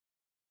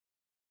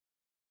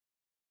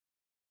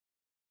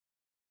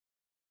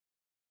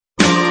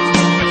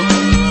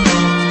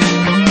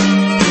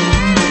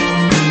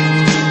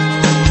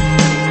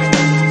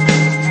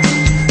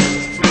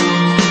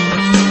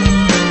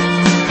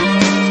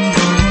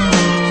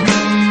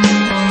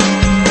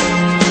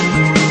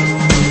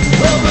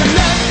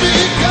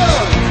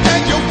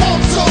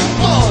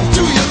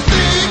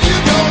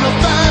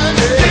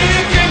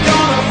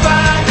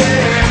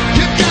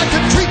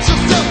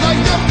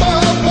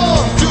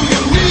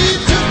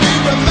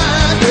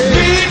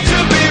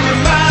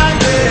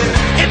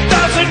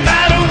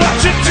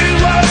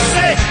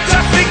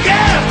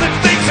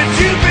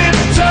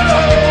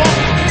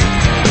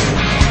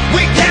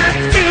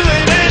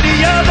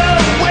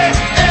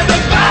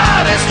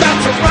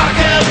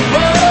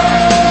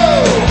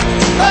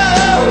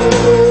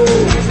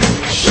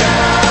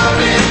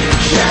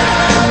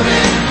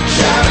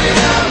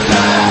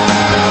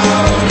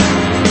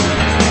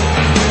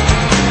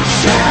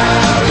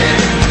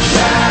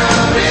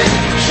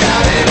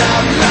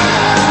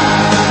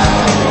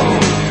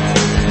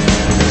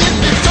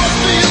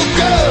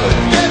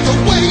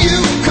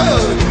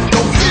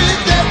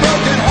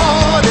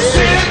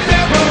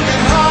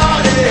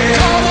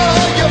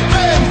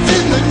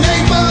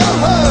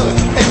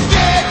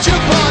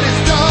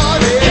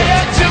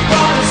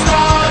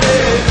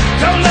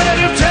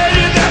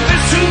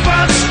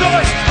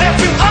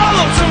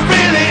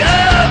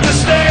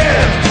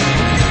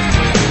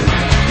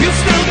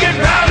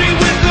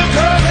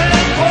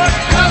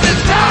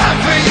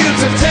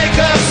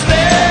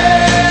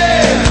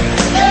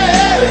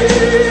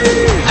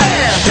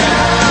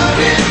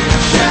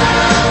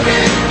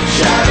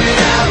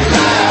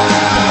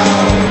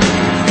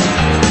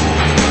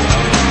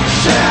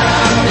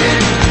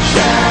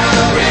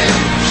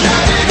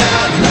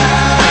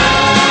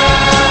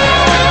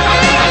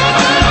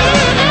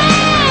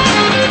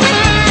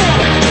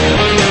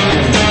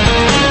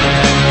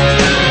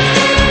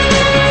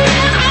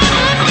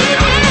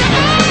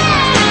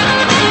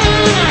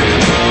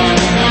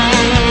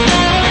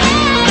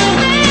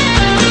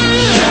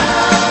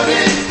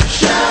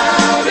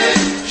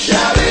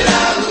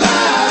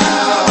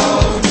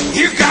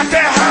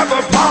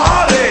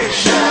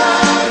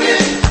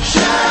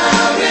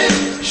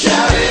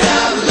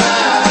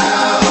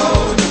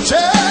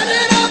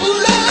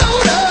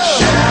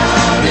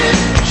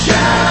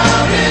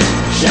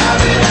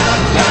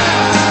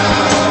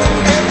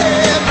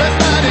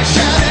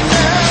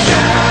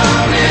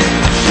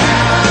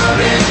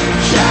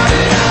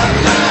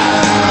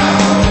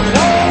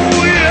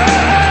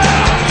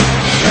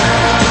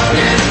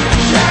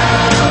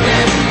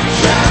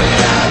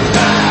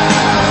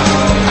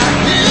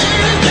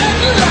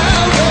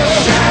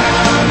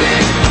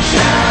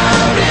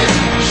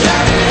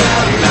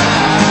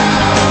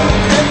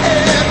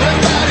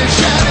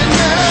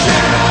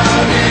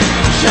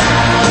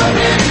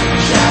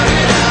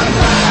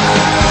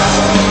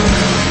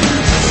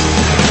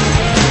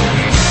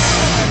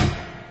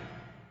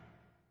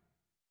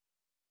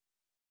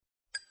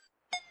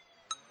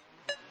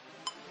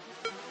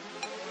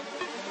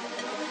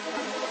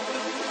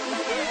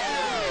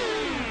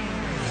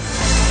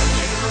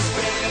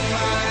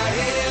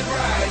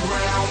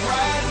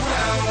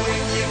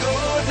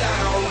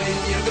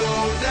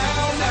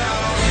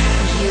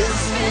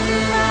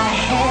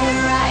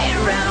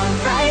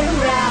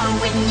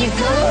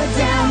go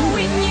down,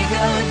 when you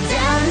go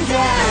down,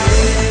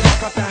 down.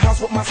 Walk out the house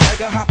with my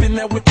swagger, hop in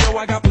there with yo,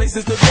 I got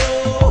places to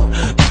go.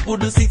 People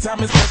to see, time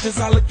is precious,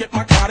 I look at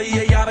my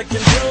Cartier out of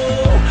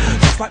control.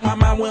 Just like my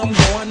mind where I'm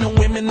going, the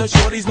women, the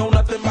shorties know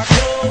nothing but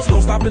clothes.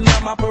 No stopping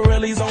at my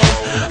Pirelli's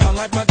on,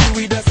 unlike my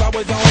jewelry that's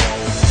always on.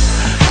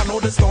 I know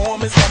the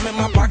storm is coming,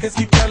 my pockets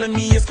keep telling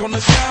me it's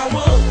gonna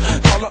shower.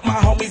 Call up my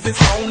homies,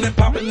 it's on and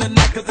popping the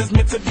night cause it's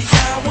meant to be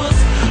ours.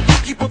 We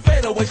keep a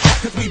fadeaway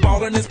shot cause we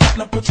ballin' this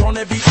platinum Patron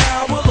every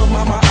hour. Look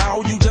mama,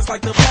 ow, you just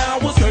like the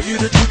flowers. Serve you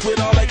the truth with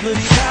all that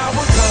goody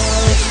power.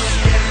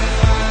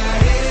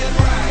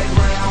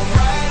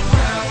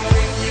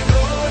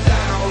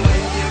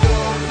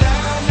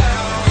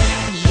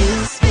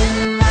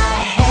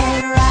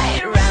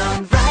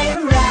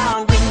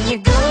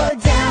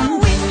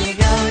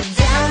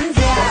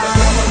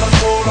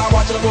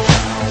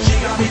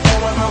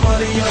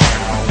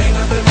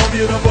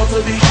 Beautiful to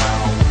be,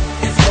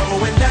 it's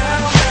going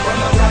down. From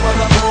the top of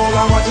the pool,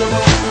 I watch her go.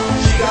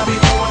 She got me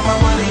throwing my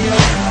money up.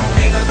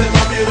 Ain't nothing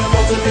more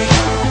beautiful to me.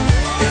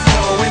 It's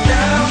going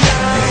down.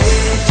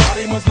 Hey,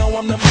 Charlie must know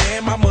I'm the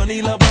man. My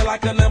money lover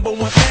like a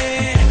 #1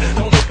 fan.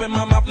 Don't open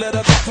my mouth, let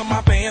her talk to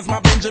my fans. My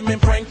Benjamin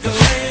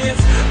Franklin's,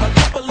 a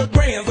couple of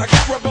grands. I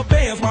got rubber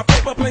bands. My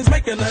paper planes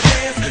making a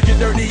dance. Get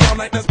dirty all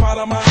night, that's part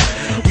of my.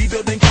 We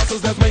building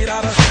castles that's made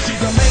out of.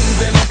 She's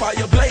amazing, on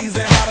fire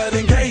blazing, hotter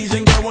than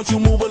Cajun. Girl, won't you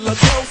move a little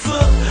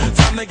closer?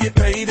 Time to get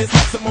paid, it's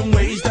maximum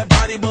wage. That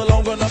body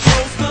belong on a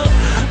poster.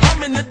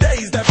 I'm in the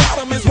days, that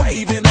bottom is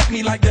waving at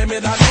me like, damn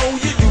it, I know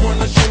you. You run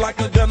the show like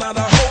a gun out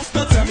of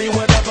holster. Tell me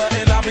whatever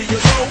and I'll be your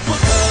gopher.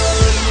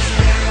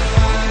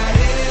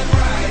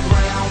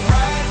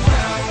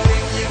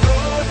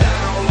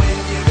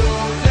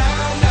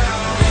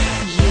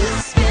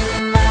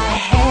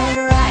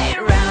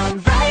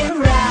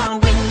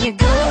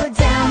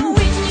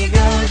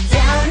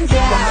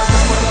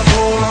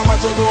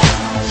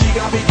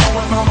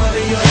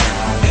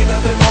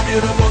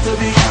 Beautiful to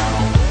be,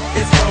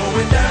 it's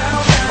going down.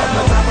 From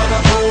the top of the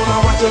pool, I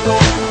watch her go.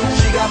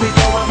 She got me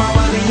throwing my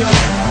money up.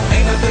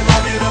 Ain't nothing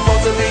more beautiful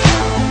to me.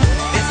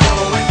 It's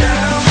going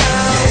down.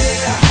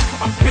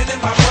 Yeah, I'm spending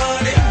my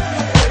money.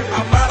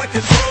 I'm out of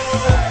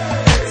control.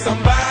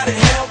 Somebody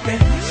help me.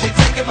 She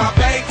taking my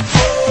bank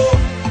full,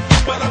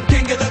 but I'm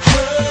king of the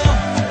club,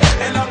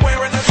 and I'm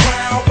wearing a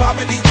crown.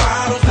 Popping these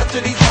bottles,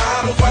 touching these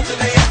bottles, watching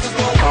they asses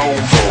go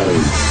home.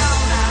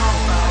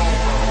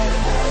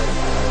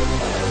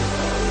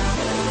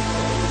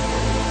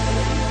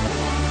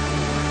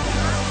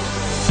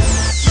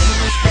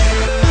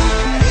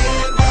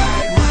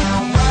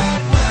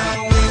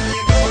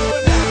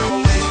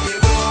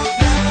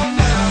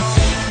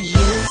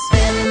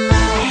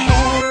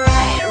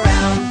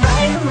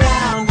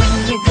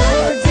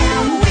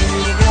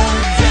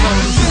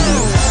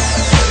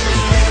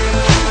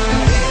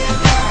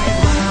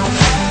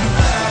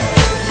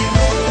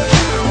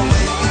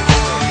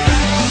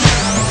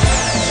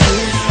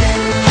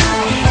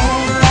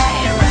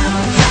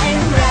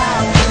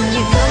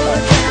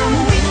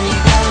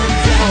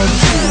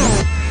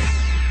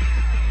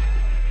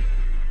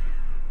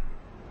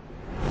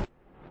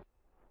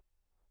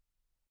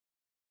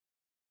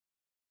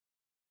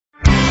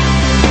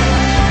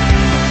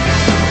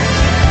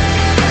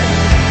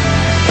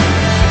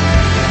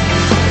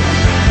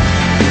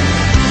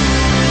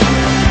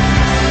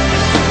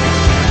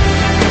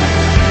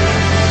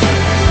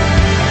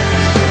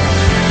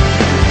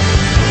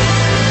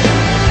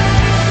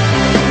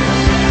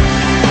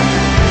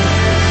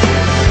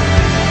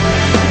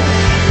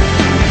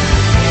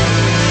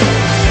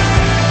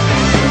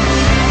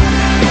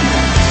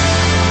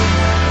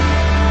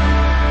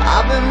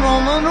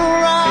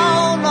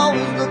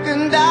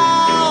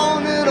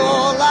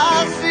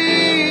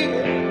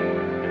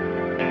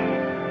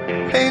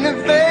 Painted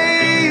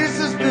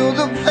faces fill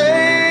the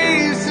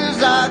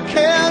places I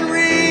can't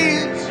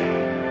reach.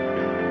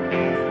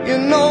 You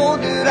know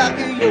that I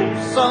could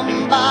use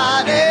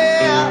somebody.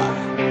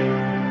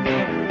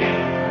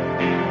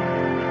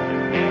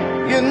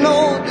 You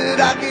know that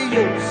I could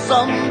use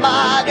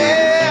somebody.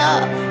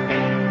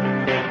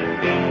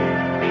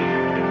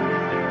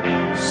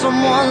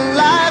 Someone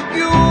like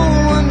you.